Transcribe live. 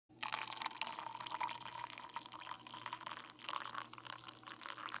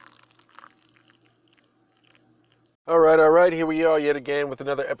All right, here we are yet again with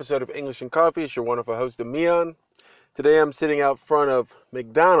another episode of English and Coffee. It's your wonderful host, Mian. Today I'm sitting out front of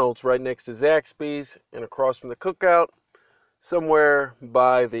McDonald's right next to Zaxby's and across from the Cookout, somewhere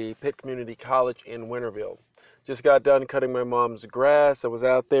by the Pitt Community College in Winterville. Just got done cutting my mom's grass. I was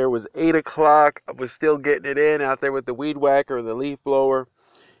out there, it was 8 o'clock. I was still getting it in out there with the weed whacker and the leaf blower.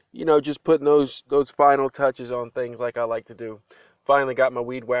 You know, just putting those final touches on things like I like to do. Finally got my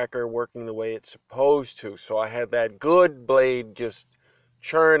weed whacker working the way it's supposed to. So I had that good blade just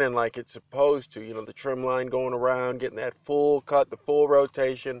churning like it's supposed to. You know, the trim line going around, getting that full cut, the full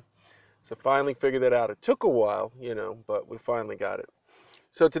rotation. So finally figured that out. It took a while, but we finally got it.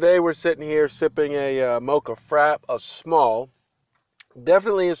 So today we're sitting here sipping a mocha frap, a small.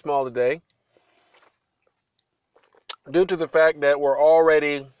 Definitely a small today. Due to the fact that we're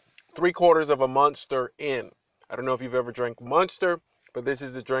already 3/4 of a Monster in. I don't know if you've ever drank Monster, but this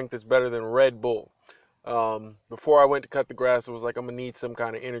is the drink that's better than Red Bull. Before I went to cut the grass, I was like, I'm going to need some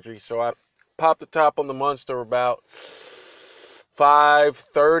kind of energy. So I popped the top on the Monster about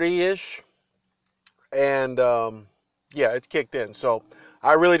 5:30-ish. And yeah, it's kicked in. So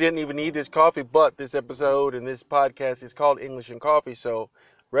I really didn't even need this coffee, but this episode and this podcast is called English and Coffee. So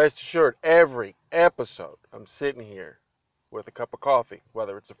rest assured, every episode I'm sitting here with a cup of coffee,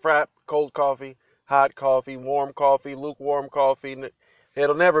 whether it's a frap, cold coffee, hot coffee, warm coffee, lukewarm coffee.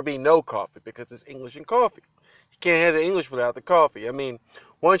 It'll never be no coffee because it's English and coffee. You can't have the English without the coffee. I mean,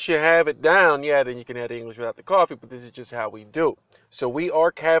 once you have it down, yeah, then you can have the English without the coffee, but this is just how we do. So we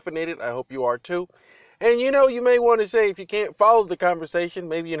are caffeinated. I hope you are too. And you may want to say, if you can't follow the conversation,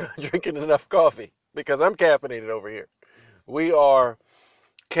 maybe you're not drinking enough coffee, because I'm caffeinated over here. We are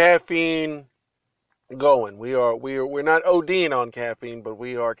caffeine going. We're not ODing on caffeine, but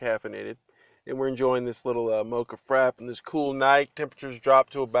we are caffeinated. And we're enjoying this little mocha frap and this cool night. Temperatures drop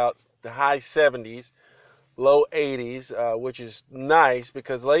to about the high 70s, low 80s, which is nice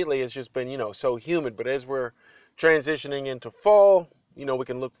because lately it's just been, so humid. But as we're transitioning into fall, we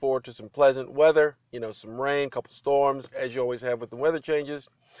can look forward to some pleasant weather, some rain, a couple storms, as you always have with the weather changes.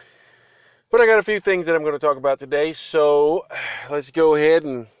 But I got a few things that I'm going to talk about today. So let's go ahead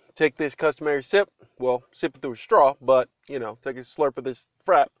and take this customary sip. Well, sip it through a straw, but, take a slurp of this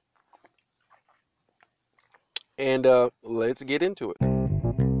frap. And let's get into it.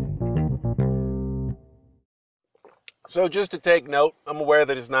 So just to take note, I'm aware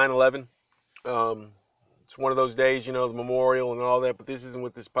that it's 9/11. It's one of those days, the memorial and all that, but this isn't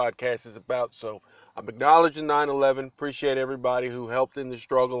what this podcast is about. So I'm acknowledging 9/11. Appreciate everybody who helped in the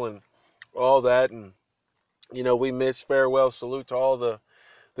struggle and all that. And, we miss farewell salute to all the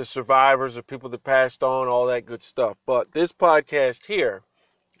survivors or people that passed on, all that good stuff. But this podcast here,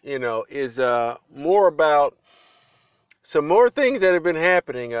 is more about some more things that have been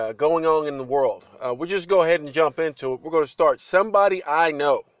happening, going on in the world. We'll just go ahead and jump into it. We're going to start. Somebody I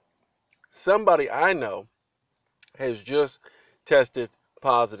know has just tested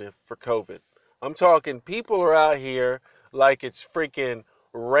positive for COVID. I'm talking people are out here like it's freaking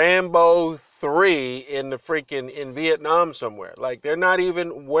Rambo 3 in Vietnam somewhere. Like they're not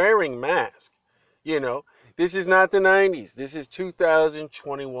even wearing masks, This is not the 90s. This is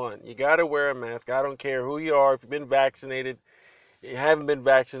 2021. You got to wear a mask. I don't care who you are. If you've been vaccinated, you haven't been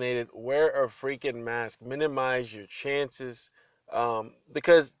vaccinated, wear a freaking mask. Minimize your chances.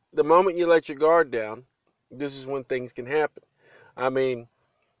 Because the moment you let your guard down, this is when things can happen. I mean,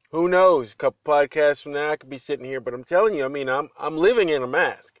 who knows? A couple podcasts from now, I could be sitting here. But I'm telling you, I'm living in a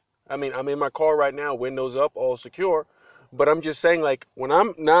mask. I'm in my car right now, windows up, all secure. But I'm just saying, like, when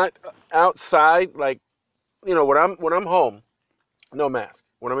I'm not outside, like, when I'm home, no mask.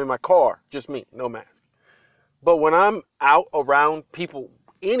 When I'm in my car, just me, no mask. But when I'm out around people,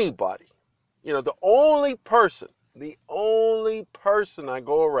 anybody, the only person I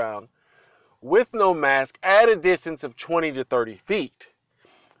go around with no mask at a distance of 20 to 30 feet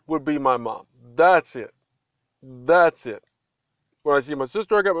would be my mom. That's it. When I see my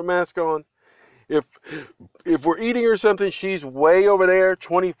sister, I got my mask on. If we're eating or something, she's way over there,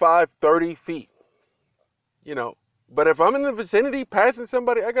 25, 30 feet. But if I'm in the vicinity passing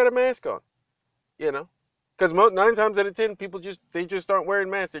somebody, I got a mask on, because 9 times out of 10 people just aren't wearing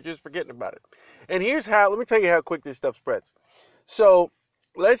masks. They're just forgetting about it. And let me tell you how quick this stuff spreads. So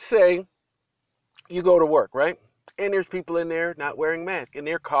let's say you go to work, right? And there's people in there not wearing masks and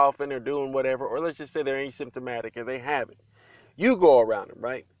they're coughing, they're doing whatever, or let's just say they're asymptomatic or they have it. You go around them,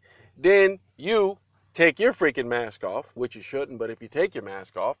 right? Then you take your freaking mask off, which you shouldn't, but if you take your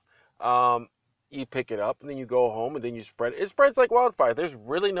mask off, you pick it up and then you go home and then you spread it. It spreads like wildfire. There's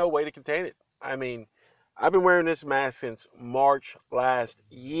really no way to contain it. I've been wearing this mask since March last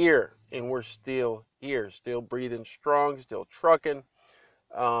year, and we're still here, still breathing strong, still trucking.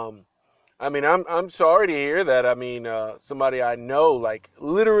 Um, I mean, I'm sorry to hear that. I mean, somebody I know, like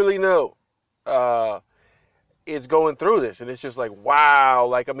literally know, uh, is going through this, and it's just like, wow.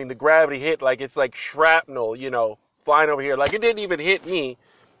 Like, I mean, the gravity hit, like it's like shrapnel, flying over here. Like it didn't even hit me.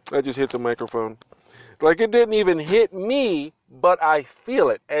 I just hit the microphone. Like it didn't even hit me, but I feel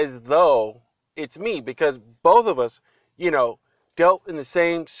it as though it's me because both of us, dealt in the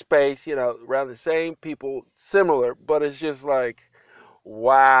same space, around the same people, similar, but it's just like,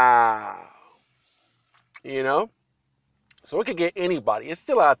 wow, you know? So it could get anybody. It's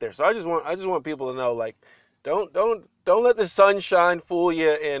still out there. So I just want people to know, like, don't let the sunshine fool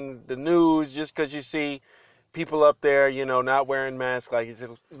you in the news just because you see people up there, not wearing masks like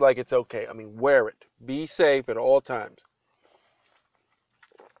it's okay. I mean, wear it. Be safe at all times.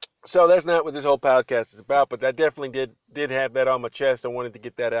 So that's not what this whole podcast is about, but that definitely did have that on my chest. I wanted to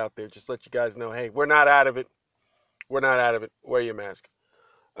get that out there. Just let you guys know, hey, we're not out of it. We're not out of it. Wear your mask.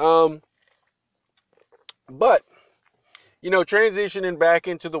 But transitioning back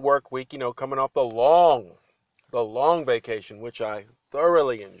into the work week, coming off the long vacation, which I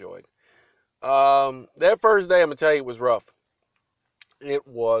thoroughly enjoyed. That first day, I'm gonna tell you, it was rough. It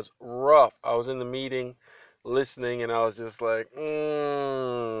was rough. I was in the meeting, listening, and I was just like,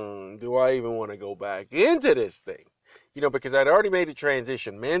 do I even want to go back into this thing? Because I'd already made a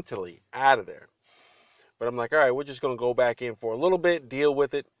transition mentally out of there. But I'm like, all right, we're just gonna go back in for a little bit, deal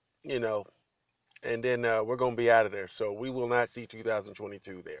with it, and then we're gonna be out of there. So we will not see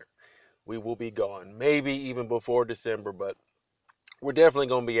 2022 there. We will be gone, maybe even before December, but we're definitely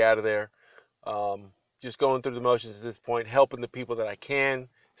gonna be out of there. Just going through the motions at this point, helping the people that I can,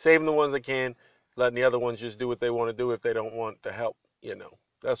 saving the ones I can, letting the other ones just do what they want to do if they don't want the help.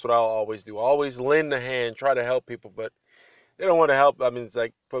 That's what I'll always do. Always lend a hand, try to help people, but they don't want to help. I mean, it's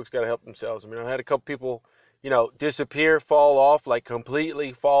like folks got to help themselves. I mean, I had a couple people, disappear, fall off, like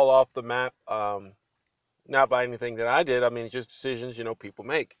completely fall off the map. Not by anything that I did. I mean, it's just decisions, people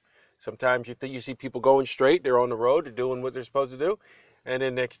make. Sometimes you see people going straight, they're on the road, they're doing what they're supposed to do, and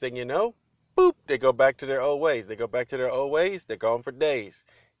then next thing you know, boop, they go back to their old ways. They go back to their old ways, they're gone for days.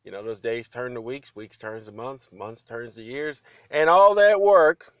 Those days turn to weeks, weeks turns to months, months turns to years, and all that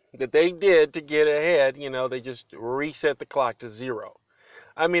work that they did to get ahead, they just reset the clock to zero.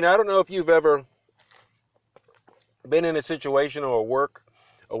 I mean, I don't know if you've ever been in a situation or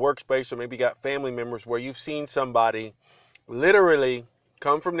a workspace, or maybe got family members where you've seen somebody literally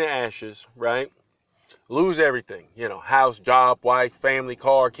come from the ashes, right? Lose everything, house, job, wife, family,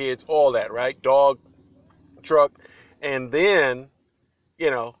 car, kids, all that, right? Dog, truck, and then,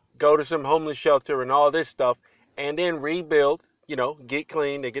 go to some homeless shelter and all this stuff, and then rebuild, get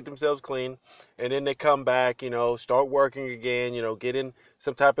clean, they get themselves clean, and then they come back, start working again, get in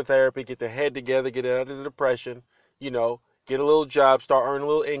some type of therapy, get their head together, get out of the depression, get a little job, start earning a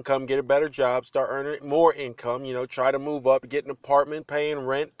little income, get a better job, start earning more income, try to move up, get an apartment, paying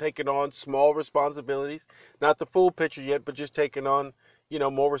rent, taking on small responsibilities, not the full picture yet, but just taking on,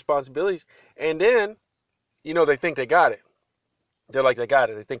 more responsibilities. And then, they think they got it. They're like, they got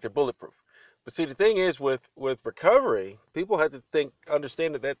it. They think they're bulletproof. But see, the thing is with recovery, people have to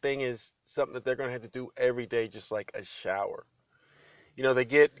understand that thing is something that they're going to have to do every day, just like a shower. They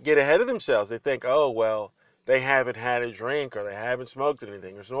get ahead of themselves. They think, oh, well, they haven't had a drink, or they haven't smoked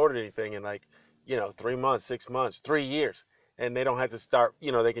anything or snorted anything in 3 months, 6 months, 3 years. And they don't have to start,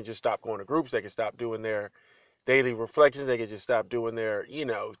 they can just stop going to groups. They can stop doing their daily reflections. They can just stop doing their,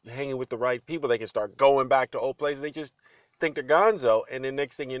 hanging with the right people. They can start going back to old places. They just think they're gonzo. And then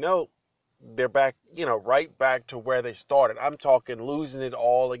next thing you know, they're back, right back to where they started. I'm talking losing it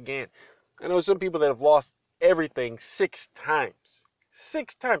all again. I know some people that have lost everything 6 times.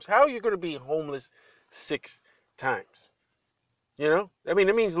 6 times. How are you going to be homeless 6 times? I mean,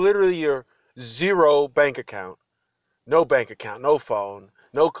 it means literally your zero bank account, no phone,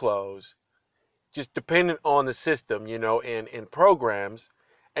 no clothes, just dependent on the system, and programs,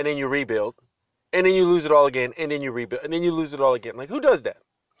 and then you rebuild, and then you lose it all again, and then you rebuild, and then you lose it all again. Like, who does that?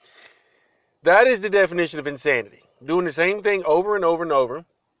 That is the definition of insanity. Doing the same thing over and over and over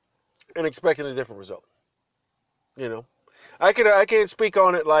and expecting a different result. I can't speak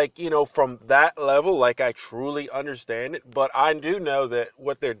on it from that level, like I truly understand it, but I do know that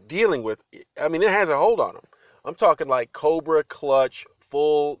what they're dealing with, I mean, it has a hold on them. I'm talking like Cobra clutch,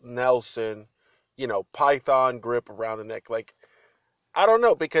 full Nelson, Python grip around the neck. Like, I don't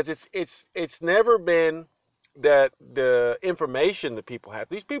know, because it's never been that the information that people have.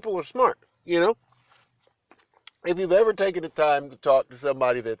 These people are smart, If you've ever taken the time to talk to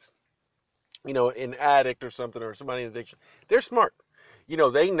somebody that's an addict or something, or somebody in addiction, they're smart.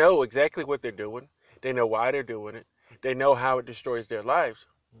 They know exactly what they're doing. They know why they're doing it. They know how it destroys their lives.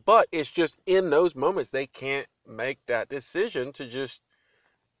 But it's just in those moments they can't make that decision to just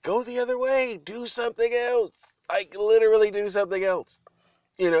go the other way, do something else. Like literally do something else.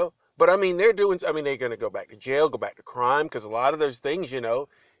 But I mean, they're going to go back to jail, go back to crime, because a lot of those things,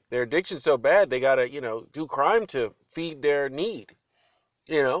 their addiction's so bad, they got to, do crime to feed their need.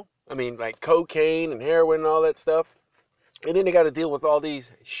 I mean, like cocaine and heroin and all that stuff. And then they got to deal with all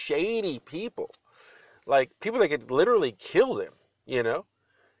these shady people, like people that could literally kill them, you know,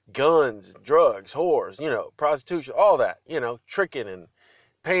 guns, drugs, whores, prostitution, all that, tricking and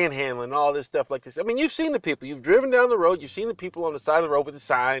panhandling, all this stuff like this. I mean, you've seen the people. You've driven down the road. You've seen the people on the side of the road with the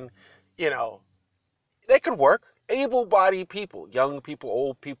sign. They could work. Able-bodied people, young people,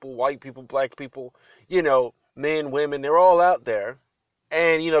 old people, white people, black people, men, women, they're all out there.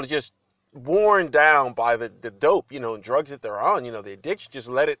 And, just worn down by the dope, and drugs that they're on, the addiction, just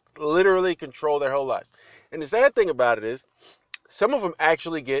let it literally control their whole life. And the sad thing about it is, some of them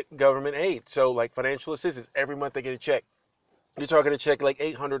actually get government aid. So, like financial assistance, every month they get a check. You're talking a check like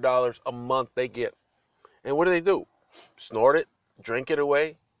 $800 a month they get. And what do? Snort it, drink it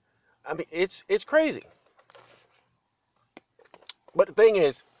away. I mean, it's crazy. But the thing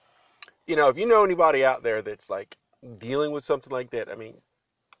is, if you know anybody out there that's like dealing with something like that, I mean,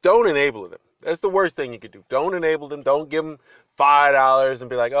 don't enable them. That's the worst thing you could do. Don't enable them. Don't give them $5 and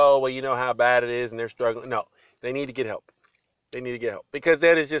be like, oh, well, you know how bad it is and they're struggling. No, they need to get help. They need to get help, because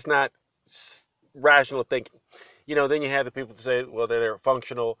that is just not rational thinking. Then you have the people that say, well, they're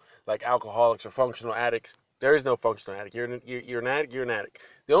functional, like alcoholics or functional addicts. There is no functional addict. You're an addict, you're an addict.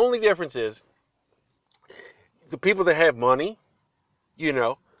 The only difference is the people that have money,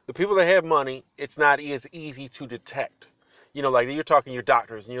 the people that have money, it's not as easy to detect. Like you're talking your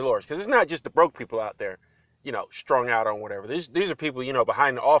doctors and your lawyers, because it's not just the broke people out there, strung out on whatever. These are people,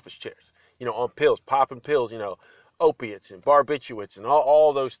 behind the office chairs, on pills, popping pills, opiates and barbiturates and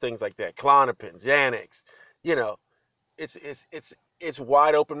all those things like that, Klonopin, Xanax, it's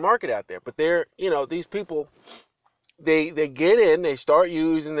wide open market out there. But they're, these people, they get in, they start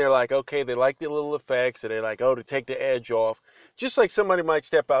using, they're like, okay, they like the little effects, and they're like, oh, to take the edge off, just like somebody might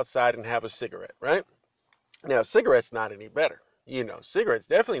step outside and have a cigarette, right? Now, cigarette's not any better. Cigarette's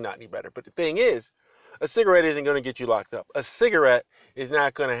definitely not any better. But the thing is, a cigarette isn't going to get you locked up. A cigarette is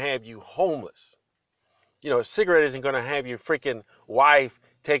not going to have you homeless. A cigarette isn't going to have your freaking wife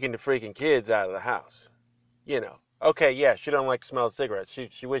taking the freaking kids out of the house. Okay, yeah, she don't like the smell of cigarettes.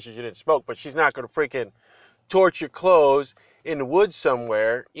 She wishes you didn't smoke, but she's not going to freaking torch your clothes in the woods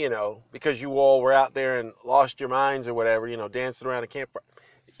somewhere, because you all were out there and lost your minds or whatever, dancing around a campfire.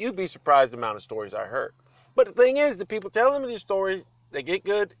 You'd be surprised the amount of stories I heard. But the thing is, the people telling me these stories, they get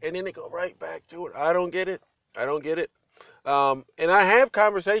good, and then they go right back to it. I don't get it. And I have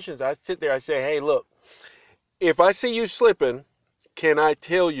conversations. I sit there, I say, hey, look, if I see you slipping, can I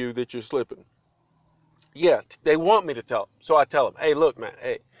tell you that you're slipping? Yeah, they want me to tell them. So I tell them, hey, look, man,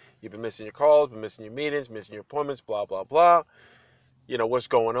 hey, you've been missing your calls, been missing your meetings, missing your appointments, blah, blah, blah. What's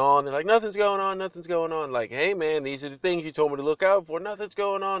going on? They're like, nothing's going on. Like, hey, man, these are the things you told me to look out for. Nothing's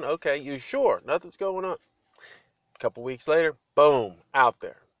going on. Okay, you sure? Nothing's going on. A couple weeks later, boom, out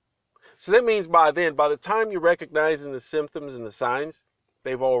there. So that means by the time you're recognizing the symptoms and the signs,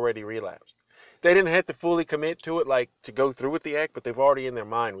 they've already relapsed. They didn't have to fully commit to it, like to go through with the act, but they've already in their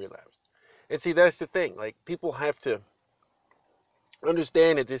mind relapsed. And see, that's the thing. Like, people have to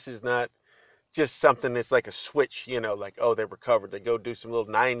understand that this is not just something that's like a switch, like, oh, they recovered. They go do some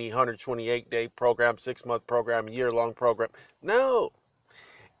little 90, 128-day program, 6-month program, year-long program. No,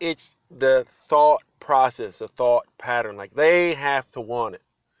 it's the thought process, the thought pattern. Like, they have to want it,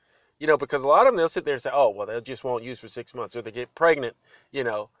 because a lot of them, they'll sit there and say, oh, well, they just won't use for 6 months, or they get pregnant,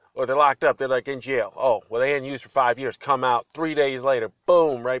 or they're locked up. They're like in jail. Oh, well, they hadn't used for 5 years. Come out 3 days later,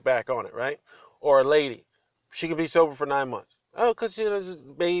 boom, right back on it, right? Or a lady, she can be sober for 9 months. Oh, because, there's a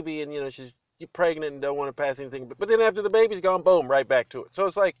baby, and, she's pregnant and don't want to pass anything. But then after the baby's gone, boom, right back to it. So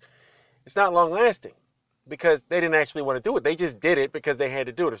it's like, it's not long lasting, because they didn't actually want to do it. They just did it because they had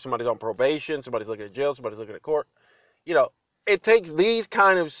to do it. If somebody's on probation, somebody's looking at jail, somebody's looking at court, it takes these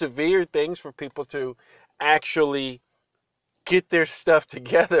kind of severe things for people to actually get their stuff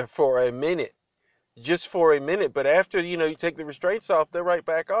together for a minute, just for a minute. But after, you take the restraints off, they're right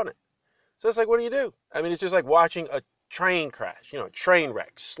back on it. So it's like, what do you do? I mean, it's just like watching a train crash, train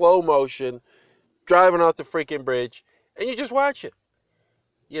wreck, slow motion, driving off the freaking bridge, and you just watch it.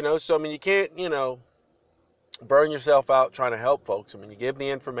 So I mean, you can't, burn yourself out trying to help folks. I mean, you give them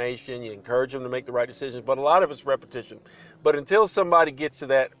the information, you encourage them to make the right decisions, but a lot of it's repetition. But until somebody gets to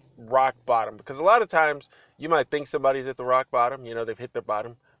that rock bottom, because a lot of times you might think somebody's at the rock bottom, they've hit their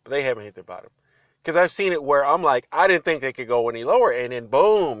bottom, but they haven't hit their bottom. Because I've seen it where I'm like, I didn't think they could go any lower, and then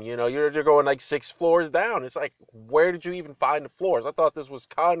boom, you're going like 6 floors down. It's like, where did you even find the floors? I thought this was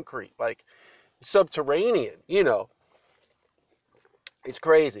concrete, like subterranean. It's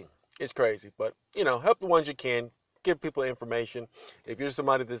crazy. It's crazy, but help the ones you can. Give people information. If you're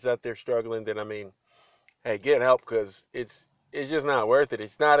somebody that's out there struggling, then hey, get help, because it's just not worth it.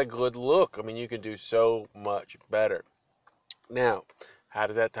 It's not a good look. You can do so much better. Now, how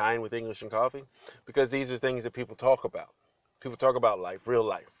does that tie in with English and Coffee? Because these are things that people talk about. People talk about life, real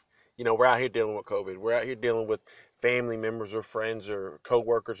life. We're out here dealing with COVID. We're out here dealing with family members or friends or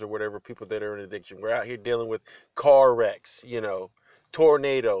co-workers or whatever, people that are in addiction. We're out here dealing with car wrecks,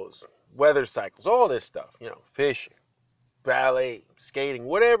 tornadoes, weather cycles, all this stuff, fishing, ballet, skating,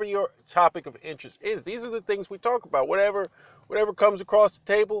 whatever your topic of interest is. These are the things we talk about. Whatever comes across the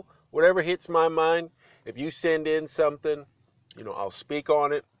table, whatever hits my mind. If you send in something, I'll speak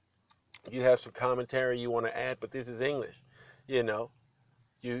on it. If you have some commentary you want to add, but this is English.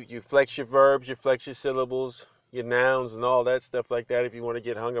 You flex your verbs, you flex your syllables, your nouns, and all that stuff like that. If you want to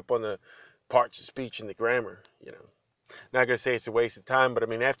get hung up on the parts of speech and the grammar, Not going to say it's a waste of time, but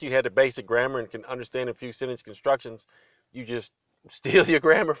after you had the basic grammar and can understand a few sentence constructions, you just steal your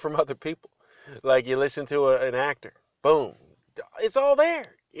grammar from other people. Like you listen to an actor, boom, it's all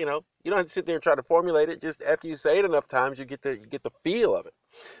there. You don't have to sit there and try to formulate it. Just after you say it enough times, you get the feel of it.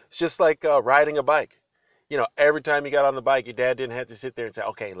 It's just like riding a bike. Every time you got on the bike, your dad didn't have to sit there and say,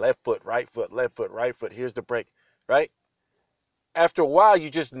 okay, left foot, right foot, left foot, right foot, here's the brake, right? After a while, you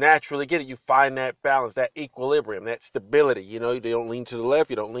just naturally get it. You find that balance, that equilibrium, that stability. You don't lean to the left,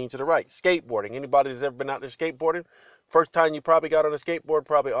 you don't lean to the right. Skateboarding. Anybody that's ever been out there skateboarding, first time you probably got on a skateboard,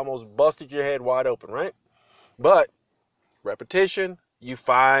 probably almost busted your head wide open, right? But repetition, you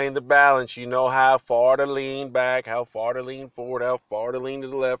find the balance. You know how far to lean back, how far to lean forward, how far to lean to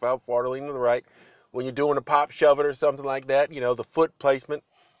the left, how far to lean to the right. When you're doing a pop shove it or something like that, the foot placement,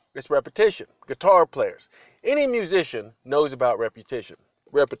 it's repetition. Guitar players. Any musician knows about repetition.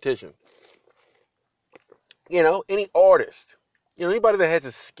 Any artist, anybody that has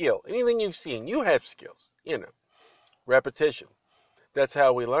a skill, anything you've seen, you have skills, repetition. That's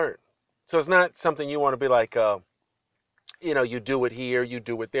how we learn. So it's not something you want to be like, you do it here, you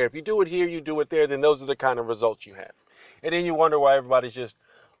do it there. If you do it here, you do it there, then those are the kind of results you have. And then you wonder why everybody's just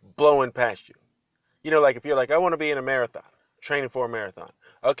blowing past you. Like if you're like, I want to be in a marathon, training for a marathon.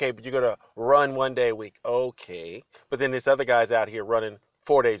 Okay, but you're going to run 1 day a week. Okay. But then this other guy's out here running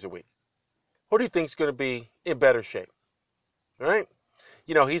 4 days a week. Who do you think's going to be in better shape? All right?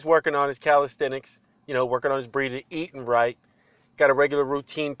 He's working on his calisthenics, working on his breathing, eating right, got a regular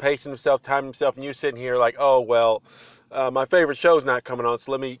routine, pacing himself, timing himself, and you're sitting here like, oh, well, my favorite show's not coming on,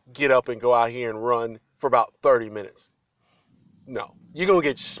 so let me get up and go out here and run for about 30 minutes. No. You're going to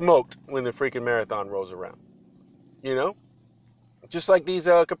get smoked when the freaking marathon rolls around. Just like these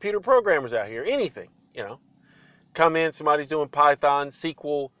computer programmers out here, anything, come in, somebody's doing Python,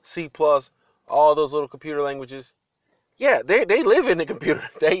 SQL, C++, all those little computer languages. Yeah, they live in the computer.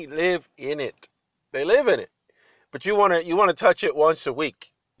 They live in it. But you want to touch it once a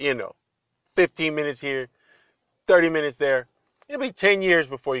week, 15 minutes here, 30 minutes there. It'll be 10 years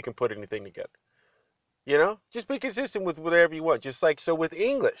before you can put anything together. Just be consistent with whatever you want. Just like so with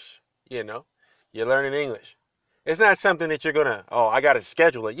English, you're learning English. It's not something that you're going to, I got to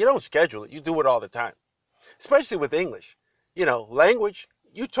schedule it. You don't schedule it. You do it all the time. Especially with English. Language,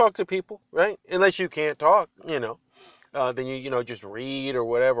 you talk to people, right? Unless you can't talk, then you just read or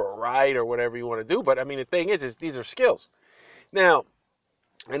whatever, or write or whatever you want to do. But the thing is these are skills. Now,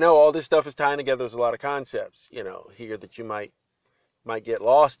 I know all this stuff is tying together. There's a lot of concepts, here that you might get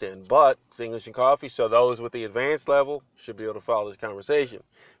lost in, but it's English and Coffee, so those with the advanced level should be able to follow this conversation.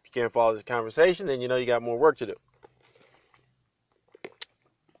 If you can't follow this conversation, then you got more work to do.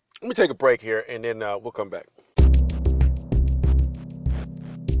 Let me take a break here, and then we'll come back.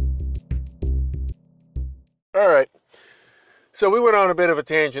 All right. So we went on a bit of a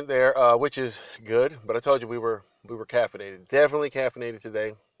tangent there, which is good, but I told you we were caffeinated. Definitely caffeinated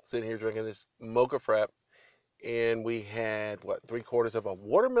today. Sitting here drinking this mocha frap. And we had, 3/4 of a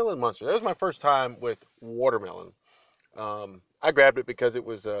watermelon monster. That was my first time with watermelon. I grabbed it because it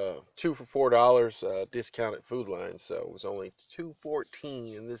was 2 for $4, discounted Food Line, so it was only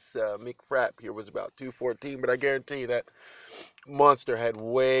 $2.14, and this McFrap here was about $2.14. But I guarantee you that monster had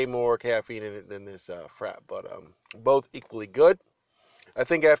way more caffeine in it than this frap. But both equally good. I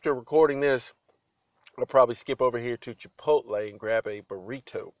think after recording this, I'll probably skip over here to Chipotle and grab a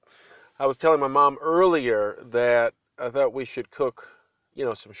burrito. I was telling my mom earlier that I thought we should cook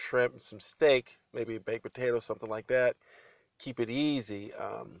some shrimp and some steak, maybe a baked potato, something like that. Keep it easy.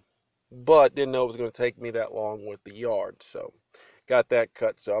 But didn't know it was going to take me that long with the yard. So got that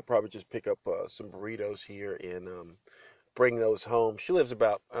cut. So I'll probably just pick up some burritos here and bring those home. She lives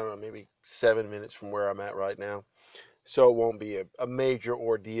about, I don't know, maybe 7 minutes from where I'm at right now. So it won't be a major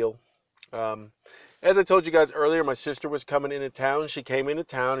ordeal. Um, as I told you guys earlier, my sister was coming into town. She came into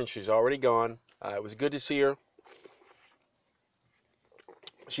town and she's already gone. It was good to see her.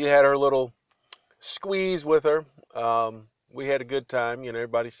 She had her little squeeze with her. We had a good time.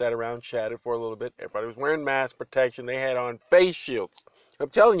 Everybody sat around, chatted for a little bit. Everybody was wearing mask protection. They had on face shields. I'm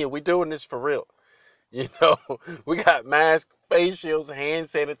telling you, we're doing this for real. You know, we got masks, face shields, hand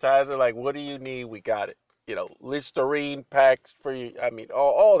sanitizer. Like, what do you need? We got it. Listerine packs for you. I mean,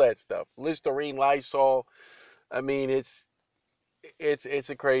 all that stuff. Listerine, Lysol. I mean, it's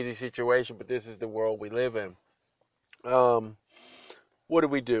a crazy situation, but this is the world we live in. Um, what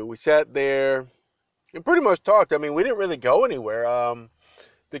did we do? We sat there and pretty much talked. I mean, we didn't really go anywhere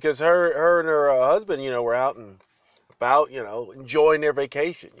because her and her husband, were out and about, enjoying their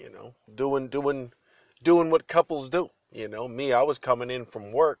vacation, doing what couples do. Me, I was coming in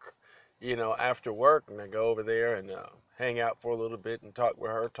from work, after work, and I go over there and hang out for a little bit and talk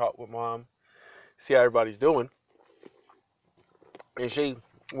with her, talk with mom, see how everybody's doing. And she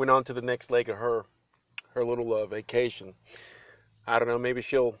went on to the next leg of her little vacation. I don't know, maybe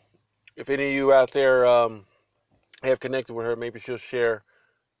she'll, if any of you out there have connected with her, maybe she'll share,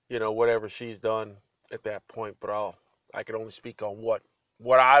 whatever she's done at that point. But I can only speak on what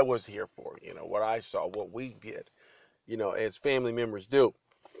I was here for, what I saw, what we did, as family members do.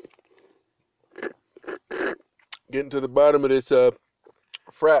 Getting to the bottom of this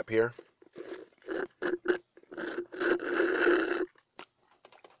frap here.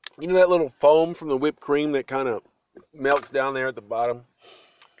 That little foam from the whipped cream that kind of melts down there at the bottom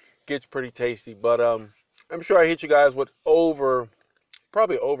gets pretty tasty. But I'm sure I hit you guys with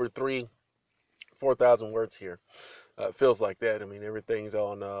probably over 4,000 words here. It feels like that. I mean, everything's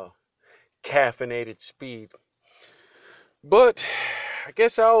on caffeinated speed. But I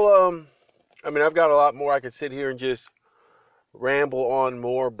guess I've got a lot more. I could sit here and just ramble on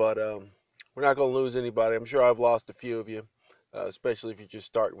more, but we're not going to lose anybody. I'm sure I've lost a few of you, especially if you're just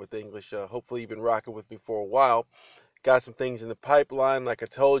starting with English. Hopefully you've been rocking with me for a while. Got some things in the pipeline. Like I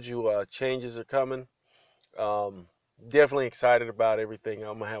told you, changes are coming. Definitely excited about everything.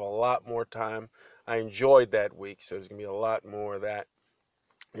 I'm going to have a lot more time. I enjoyed that week, so there's going to be a lot more of that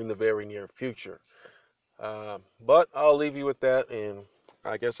in the very near future. But I'll leave you with that, and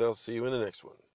I guess I'll see you in the next one.